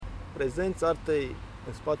prezența artei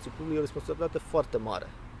în spațiu public e o responsabilitate foarte mare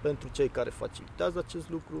pentru cei care facilitează acest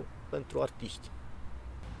lucru, pentru artiști.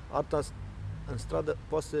 Arta în stradă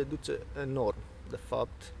poate să educe enorm, de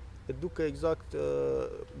fapt. Educă exact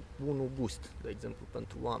unul gust, de exemplu,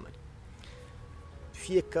 pentru oameni.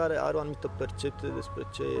 Fiecare are o anumită percepție despre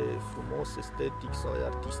ce e frumos, estetic sau e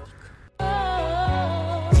artistic.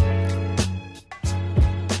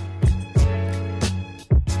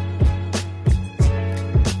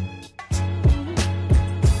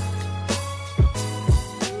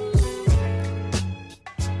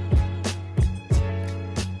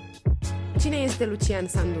 Cine este Lucian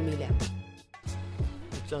Sandu-Milea?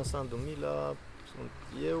 Lucian Sandu-Milea sunt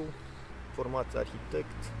eu, format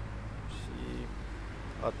arhitect și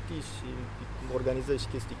artist și organizez și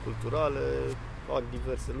chestii culturale, fac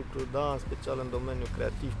diverse lucruri, dar în special în domeniul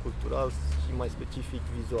creativ, cultural și mai specific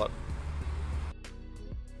vizual.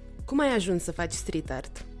 Cum ai ajuns să faci street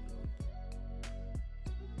art?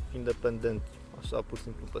 Independent, așa pur și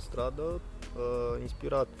simplu pe stradă,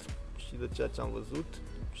 inspirat și de ceea ce am văzut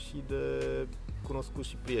și de cunoscut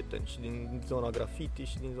și prieteni și din zona graffiti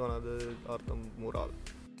și din zona de artă murală.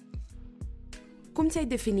 Cum ți-ai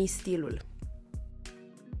defini stilul?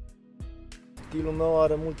 Stilul meu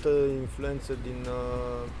are multă influență din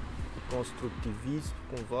constructivism,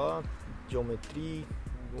 cumva, geometrii,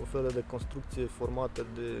 o fel de construcție formată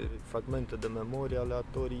de fragmente de memorie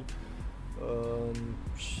aleatorii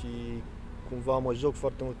și cumva mă joc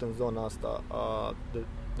foarte mult în zona asta a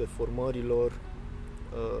deformărilor,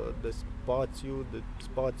 de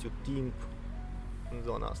spațiu-timp, în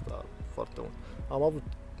zona asta foarte mult. Am avut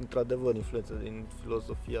într-adevăr influență din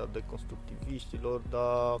filozofia de constructiviștilor, dar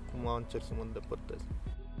acum încerc să mă îndepărtez.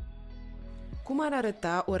 Cum ar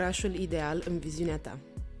arăta orașul ideal în viziunea ta?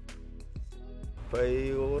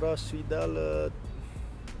 Păi orașul ideal,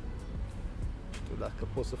 nu știu dacă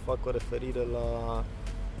pot să fac o referire la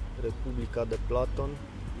Republica de Platon.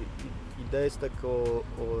 Ideea este că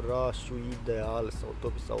orașul ideal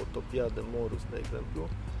sau utopia de Morus, de exemplu,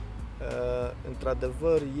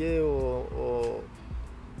 într-adevăr e o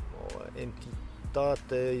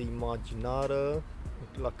entitate imaginară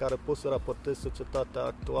la care poți să raportezi societatea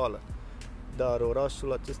actuală. Dar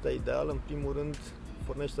orașul acesta ideal, în primul rând,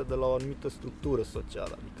 pornește de la o anumită structură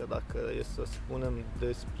socială. Adică dacă e să spunem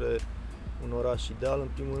despre un oraș ideal, în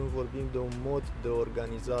primul rând vorbim de un mod de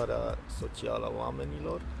organizare socială a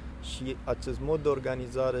oamenilor și acest mod de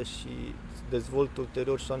organizare și dezvoltă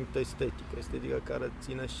ulterior și o anumită estetică care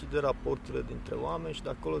ține și de raporturile dintre oameni și de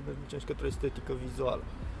acolo ne ducem și către o estetică vizuală.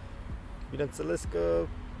 Bineînțeles că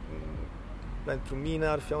pentru mine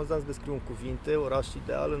ar fi amuzant să descriu în cuvinte oraș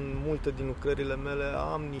ideal. În multe din lucrările mele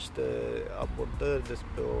am niște abordări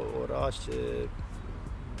despre orașe,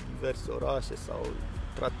 diverse orașe sau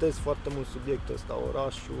tratez foarte mult subiectul ăsta,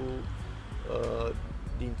 orașul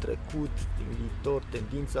din trecut, din viitor,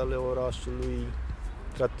 tendințe ale orașului.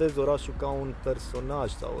 Tratez orașul ca un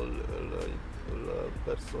personaj sau îl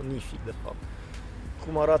personific, de fapt.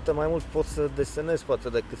 Cum arată mai mult pot să desenez poate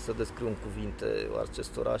decât să descriu în cuvinte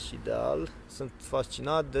acest oraș ideal. Sunt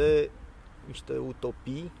fascinat de niște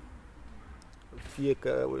utopii, fie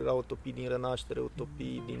că era utopii din Renaștere,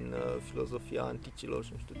 utopii din filozofia anticilor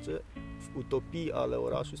și nu știu ce, utopii ale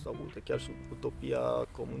orașului sau chiar și utopia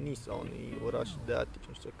comunistă a unui oraș ideatic,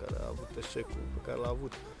 nu știu, care a avut eșecul pe care l-a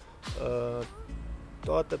avut.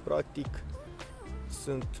 Toate, practic,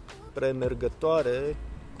 sunt premergătoare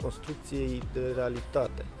construcției de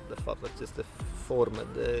realitate, de fapt, aceste forme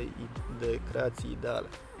de creații ideale.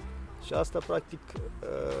 Și asta, practic,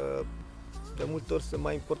 de multe ori sunt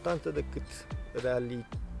mai importante decât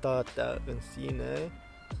realitatea în sine,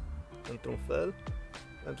 într-un fel.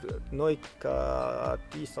 Pentru că noi, ca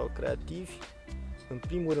artiști sau creativi, în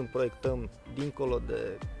primul rând proiectăm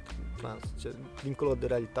dincolo de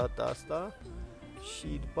realitatea asta și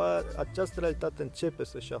după aia această realitate începe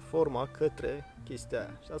să-și ia forma către chestia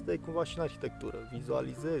aia. Și asta e cumva și în arhitectură.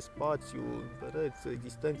 Vizualizezi spațiul, pereți,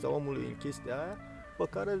 existența omului în chestia aia, pe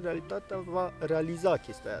care realitatea va realiza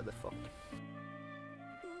chestia aia, de fapt.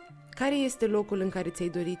 Care este locul în care ți-ai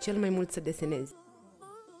dorit cel mai mult să desenezi?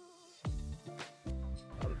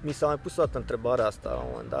 Mi s-a mai pus o dată întrebarea asta la un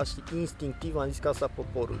moment dat și instinctiv am zis Casa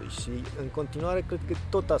Poporului și în continuare cred că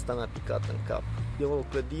tot asta mi-a picat în cap. E o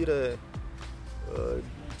clădire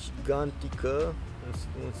gigantică,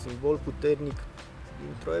 un simbol puternic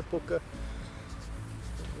dintr-o epocă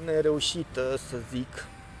nereușită, să zic,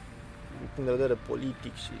 din punct de vedere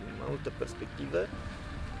politic și în mai multe perspective,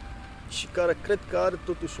 și care cred că are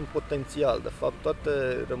totuși un potențial. De fapt,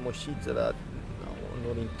 toate rămășițele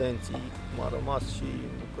unor intenții, cum a rămas și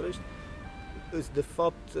în București, de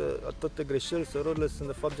fapt, toate greșelile, erorile sunt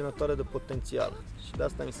de fapt generatoare de potențial. Și de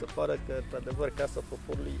asta mi se pare că, într-adevăr, Casa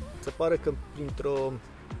Poporului, se pare că printr-o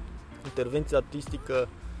intervenție artistică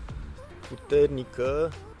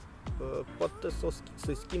puternică poate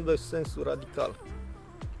să schimbe sensul radical.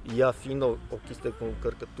 Ea fiind o chestie cu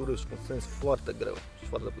încărcătură și cu un sens foarte greu și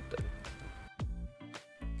foarte puternic.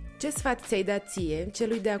 Ce sfat ți-ai dat ție,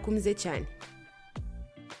 celui de acum 10 ani?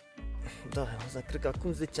 Da, cred că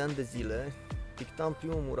acum 10 ani de zile pictam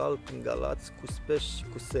primul mural prin Galați cu speș și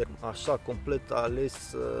cu serm, așa complet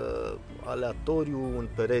ales aleatoriu în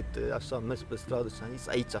perete, așa am mers pe stradă și am zis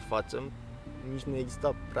aici facem. Nici nu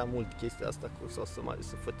exista prea mult chestia asta sau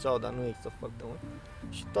se făceau, dar nu exista foarte mult.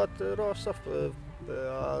 Și toate erau așa pe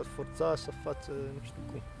a forța și a face nu știu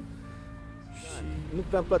cum. Și nu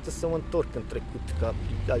prea îmi place să mă întorc în trecut,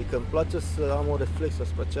 adică îmi place să am o reflexie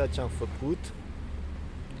asupra ceea ce am făcut,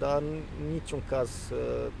 dar în niciun caz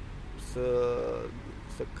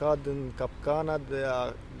să cad în capcana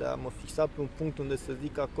de a mă fixa pe un punct unde să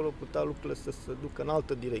zic că acolo putea lucrurile să se ducă în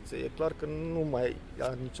altă direcție. E clar că nu mai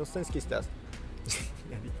are niciun sens chestia asta.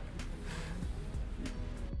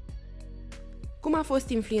 Cum a fost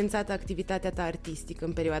influențată activitatea ta artistică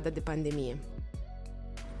în perioada de pandemie?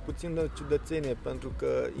 Puțin de ciudățenie, pentru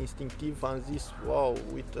că instinctiv am zis, wow,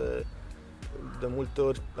 uite, de multe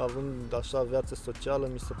ori, având așa viață socială,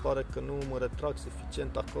 mi se pare că nu mă retrag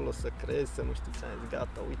suficient acolo să creez, să nu știu ce am zis,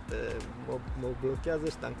 gata, uite, mă blochează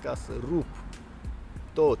ăștia în casă, rup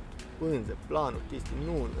tot, pânze, planuri, chestii.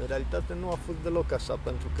 Nu, în realitate nu a fost deloc așa,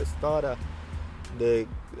 pentru că starea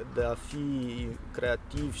de a fi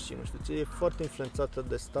creativ și nu știu ce, e foarte influențată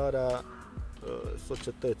de starea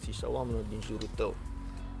societății și a oamenilor din jurul tău,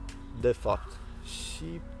 de fapt.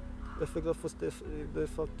 Și efectul a fost de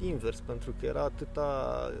fapt invers, pentru că era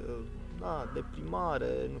atâta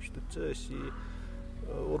deprimare, nu știu ce, și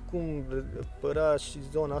oricum părea și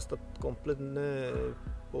zona asta complet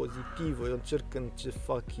nepozitivă. Eu încerc în ce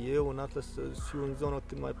fac eu, în atât să fiu în zona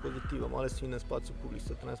cât mai pozitivă, mai ales fiind în spațiu public,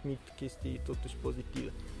 să transmit chestii totuși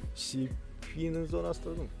pozitive. Și fiind în zona asta,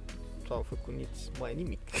 nu am făcut nici mai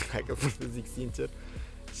nimic, hai că pot să zic sincer.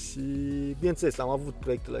 Și bineînțeles, am avut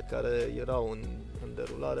proiectele care erau în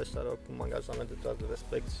derulare și erau cu angajamente de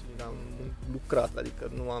respect și am lucrat,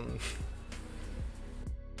 adică nu am...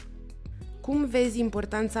 Cum vezi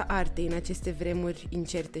importanța artei în aceste vremuri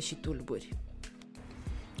incerte și tulburi?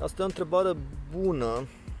 Asta e o întrebare bună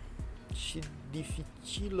și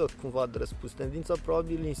dificilă cumva de răspuns. Tendința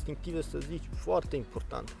probabil instinctivă să zici foarte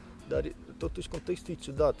important, dar totuși contextul e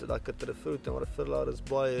ciudat. Dacă te referi, mă refer la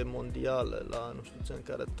războaie mondiale, la nu știu ce, în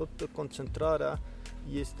care toată concentrarea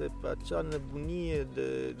este pe acea nebunie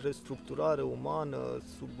de restructurare umană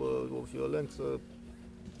sub o violență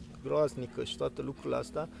groaznică și toate lucrurile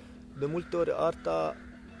astea. De multe ori arta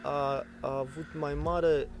a avut mai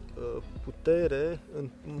mare putere în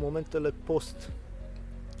momentele post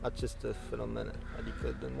aceste fenomene,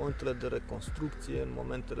 adică în momentele de reconstrucție, în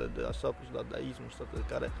momentele de așa cu dadaism și toate,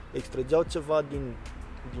 care extrageau ceva din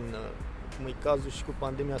cum e cazul și cu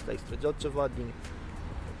pandemia asta, extrageau ceva din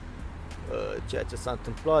ceea ce s-a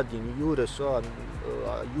întâmplat, din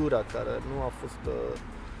iurea care nu a fost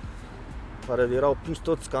care erau prinși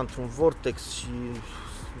toți ca într-un vortex și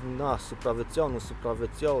supraviețeau, nu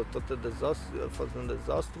supraviețeau, toate făcând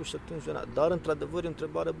dezastru și atunci venea. Dar, într-adevăr, e o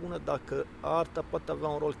întrebare bună dacă arta poate avea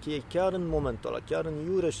un rol cheie chiar în momentul ăla, chiar în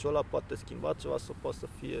iureșul ăla poate schimba ceva sau poate să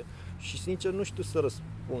fie... Și, sincer, nu știu să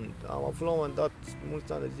răspund. Am avut la un moment dat,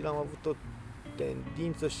 mulți ani de zile, am avut o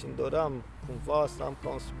tendință și îmi doream cumva să am ca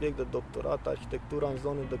un subiect de doctorat arhitectura în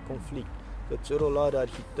zone de conflict. Că ce rol are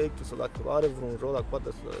arhitectul sau dacă are vreun rol, dacă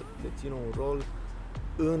poate să dețină un rol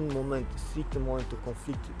strict în momentul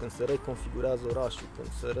conflictului, când se reconfigurează orașul, când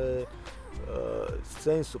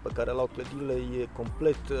sensul pe care l-au clădirile e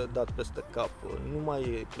complet dat peste cap. Nu mai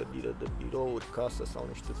e clădire de birouri, casă sau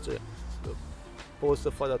nu știu ce. Poți să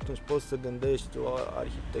faci atunci, poți să gândești o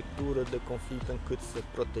arhitectură de conflict încât să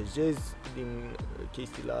protejezi din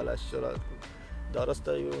chestiile alea și ăla. Dar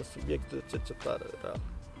asta e un subiect de cercetare real.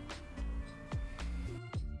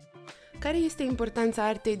 Care este importanța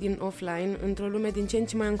artei din offline într-o lume din ce în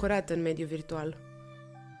ce mai ancorată în mediul virtual?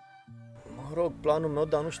 Mă rog, planul meu,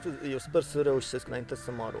 dar nu știu, eu sper să reușesc înainte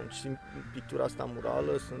să mă arunc. Și pictura asta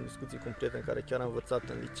murală, sunt discuții cu un prieten care chiar a învățat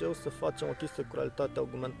în liceu, să facem o chestie cu realitate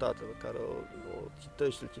augmentată, pe care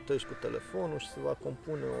îl citești cu telefonul și se va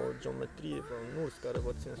compune o geometrie pe un urs care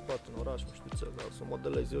vă ține în spate în oraș, nu știu ce, dar să o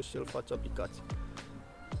modelez eu și el face aplicații.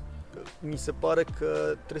 Mi se pare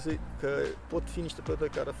că pot fi niște proiecte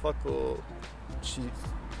care fac și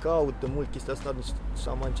caut de mult chestia asta și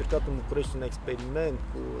am mai încercat în București un experiment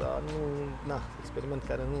experiment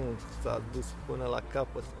care nu s-a dus până la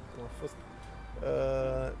capăt, cum a fost,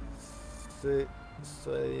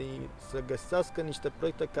 să găsească niște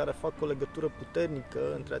proiecte care fac o legătură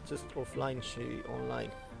puternică între acest offline și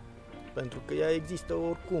online. Pentru că ea există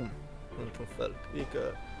oricum, într-un fel. Adică,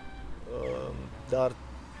 dar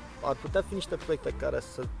ar putea fi niște proiecte care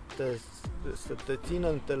să te țină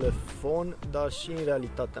în telefon, dar și în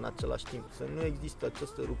realitate în același timp. Să nu există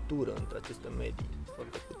această ruptură între aceste medii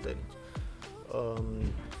foarte puternici.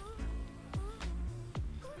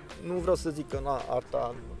 Nu vreau să zic că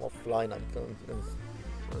arta offline, adică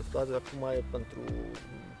în stadiu acum e pentru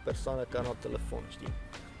persoane care nu au telefon, știi?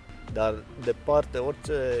 Dar departe,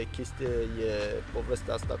 orice chestie e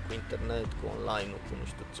povestea asta cu internet, cu online, cu nu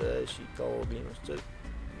știu ce și ca o oglindă, nu știu ce,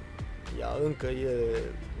 ea încă e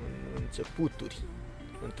în începuturi,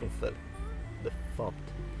 într-un fel, de fapt.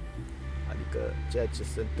 Adică ceea ce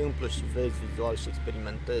se întâmplă și vezi vizual și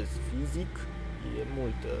experimentezi fizic e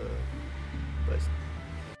mult peste.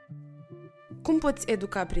 Cum poți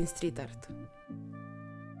educa prin street art?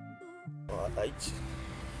 Aici,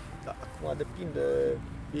 acum depinde.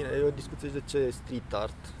 Bine, e o discuție de ce e street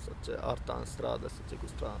art sau ce arta în stradă, sau ce cu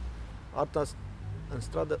strada. Arta în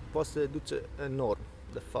stradă poate să educe enorm,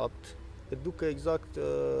 de fapt. Educă exact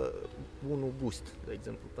unul gust, de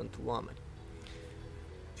exemplu, pentru oameni.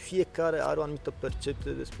 Fiecare are o anumită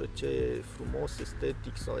percepție despre ce e frumos,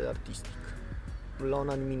 estetic sau e artistic, la un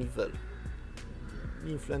anumit nivel.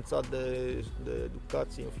 Influențat de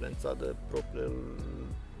educație, influențat de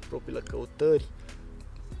propriile căutări.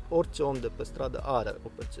 Orice om de pe stradă are o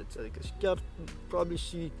percepție, adică și chiar probabil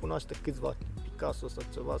și cunoaște câțiva Picasso sau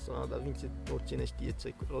ceva, sau Da Vinci, oricine știe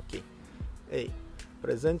ce. Ok. Ei,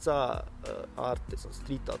 prezența artei sau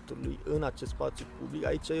street art-ului în acest spațiu public,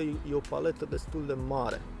 aici e o paletă destul de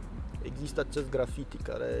mare. Există acest graffiti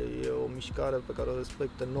care e o mișcare pe care o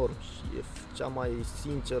respect enorm și e cea mai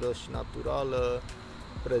sinceră și naturală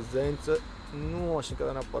prezență, nu aș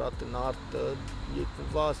încădea neapărat în artă, e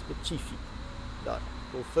cumva specific, dar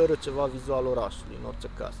oferă ceva vizual orașului, în orice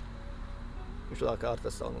caz. Nu știu dacă artă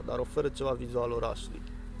sau nu, dar oferă ceva vizual orașului,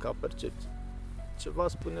 ca percepție. Ceva,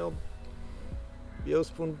 spun eu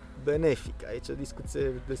spun benefic, aici o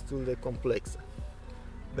discuție destul de complexă.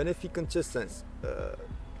 Benefic în ce sens?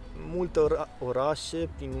 Multe orașe,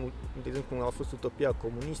 de exemplu cum a fost utopia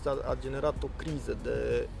comunistă, a generat o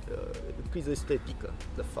criză estetică,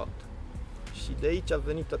 de fapt. Și de aici a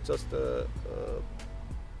venit această,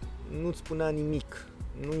 nu-ți spunea nimic,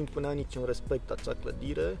 nu impunea niciun respect acea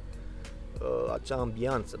clădire, acea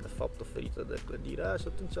ambianță, de fapt, oferită de clădirea aia, și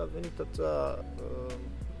atunci a venit acea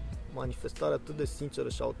manifestare atât de sinceră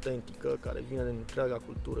și autentică, care vine din întreaga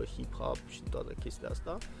cultură hip-hop și toată chestia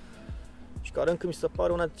asta, și care încă mi se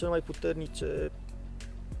pare una dintre cele mai puternice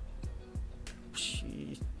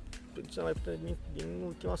și cele mai puternice din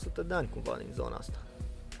ultima 100 de ani, cumva, din zona asta.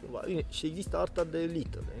 Cumva. Și există arta de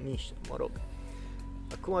elită, de nișă, mă rog.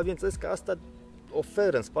 Acum, bineînțeles că asta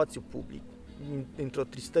oferă în spațiu public, într-o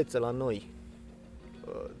tristețe la noi,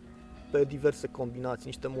 pe diverse combinații,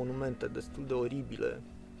 niște monumente destul de oribile,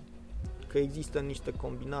 că există niște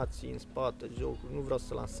combinații în spate, jocuri, nu vreau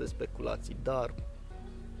să lansez speculații, dar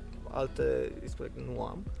alte nu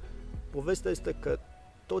am. Povestea este că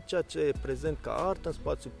tot ceea ce e prezent ca artă în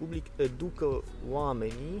spațiu public educă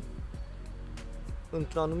oamenii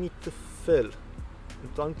într-un anumit fel,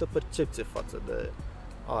 într-o anumită percepție față de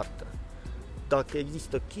artă. Dacă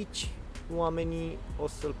există kitsch, oamenii o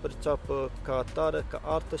să-l perceapă ca atare, ca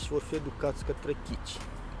artă și vor fi educați către kitsch.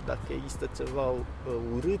 Dacă există ceva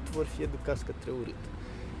urât, vor fi educați către urât.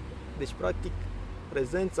 Deci, practic,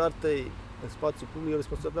 prezența artei în spațiu public e o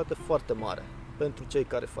responsabilitate foarte mare pentru cei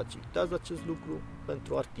care facilitează acest lucru,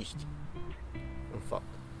 pentru artiști, în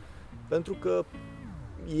fapt. Pentru că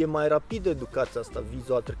e mai rapid educația asta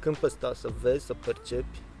vizuală, trecând pe asta să vezi, să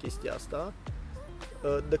percepi chestia asta,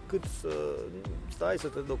 decât să stai să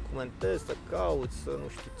te documentezi, să cauți, să nu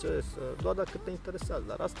știu ce, doar dacă te interesează.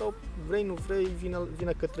 Dar asta, vrei, nu vrei,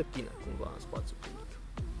 vine către tine, cumva, în spațiu public.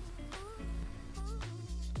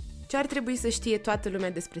 Ce ar trebui să știe toată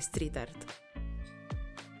lumea despre street art?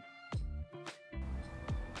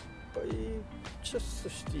 Păi, ce să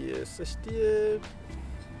știe? Să știe,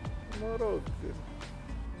 mă rog,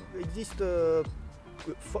 există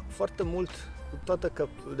foarte mult, cu toate că,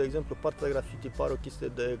 de exemplu, partea de graffiti pare o chestie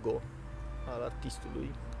de ego al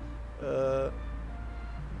artistului.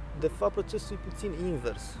 De fapt, procesul e puțin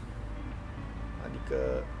invers.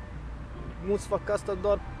 Adică, mulți fac asta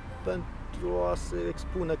doar pentru a se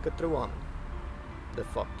expune către oameni, de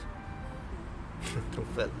fapt, într-un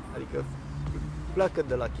fel. Adică, pleacă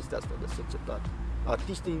de la chestia asta de societate.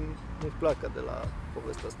 Artiștii nu pleacă de la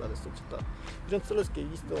povestea asta de societate. Bineînțeles că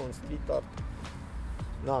există un street art,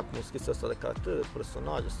 cum o chestia asta de caractere, de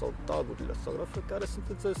personaje sau tagurile sau grafe care sunt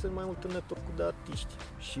înțelese mai mult în network-ul de artiști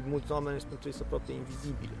și mulți oameni sunt pentru ei sunt aproape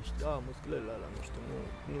invizibile. Știi, musculele alea, nu știu,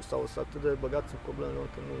 nu sau sunt atât de băgați în problemele lor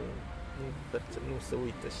că nu se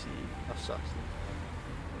uită și așa, știi.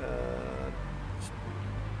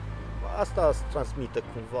 Asta se transmite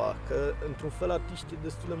cumva, că într-un fel artiștii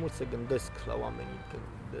destul de mult se gândesc la oamenii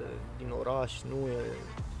din oraș,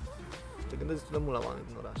 se gândesc destul de mult la oamenii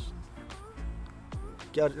din oraș.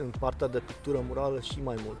 Chiar în partea de pictură murală și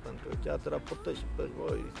mai mult, pentru că chiar te raportezi și pe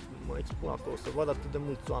voi, mă expun acolo, să vad atât de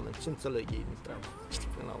mulți oameni, ce înțeleg ei din treabă, știi,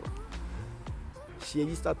 până la urmă. Și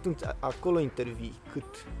există atunci, acolo intervii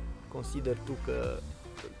cât consideri tu că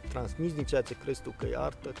transmiți din ceea ce crezi tu că e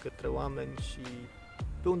artă către oameni și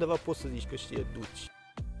pe undeva poți să zici că și educi.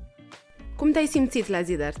 Cum te-ai simțit la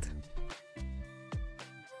ZIDART?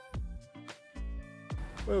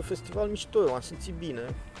 Băi, un festival mișto, m-am simțit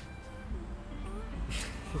bine.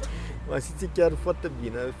 M-am simțit chiar foarte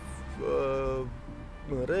bine.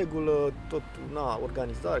 În regulă, tot,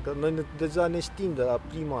 organizare, că noi deja ne știm de la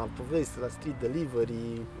prima poveste, la Street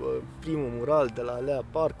Delivery, primul mural de la Alea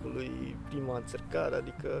Parcului, prima încercare,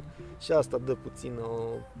 adică și asta dă puțin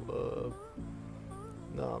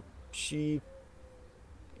și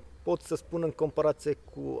pot să spun în comparație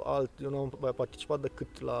cu eu nu am mai participat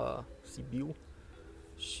decât la Sibiu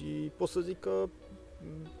și pot să zic că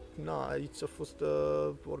aici a fost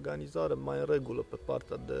o organizare mai în regulă pe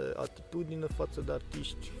partea de atitudine față de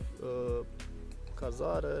artiști,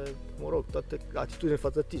 cazare, toate atitudine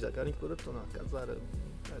față de artiști, care includă cazare,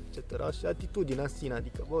 etc. Și atitudinea în sine,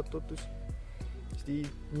 adică, totuși, știi,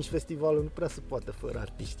 nici festivalul nu prea se poate fără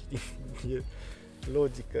artiști, e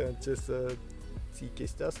logică în ce să ții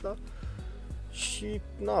chestia asta. Și,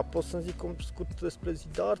 pot să-mi zic un scurt despre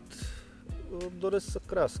ZIDART, doresc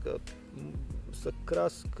să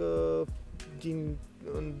crească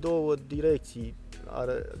în două direcții,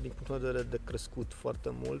 din punctul de vedere de crescut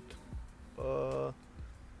foarte mult.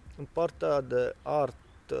 În partea de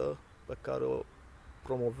artă pe care o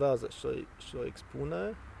promovează și o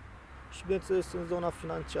expune și bineînțeles în zona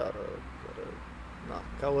financiară, care,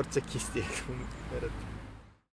 ca orice chestie,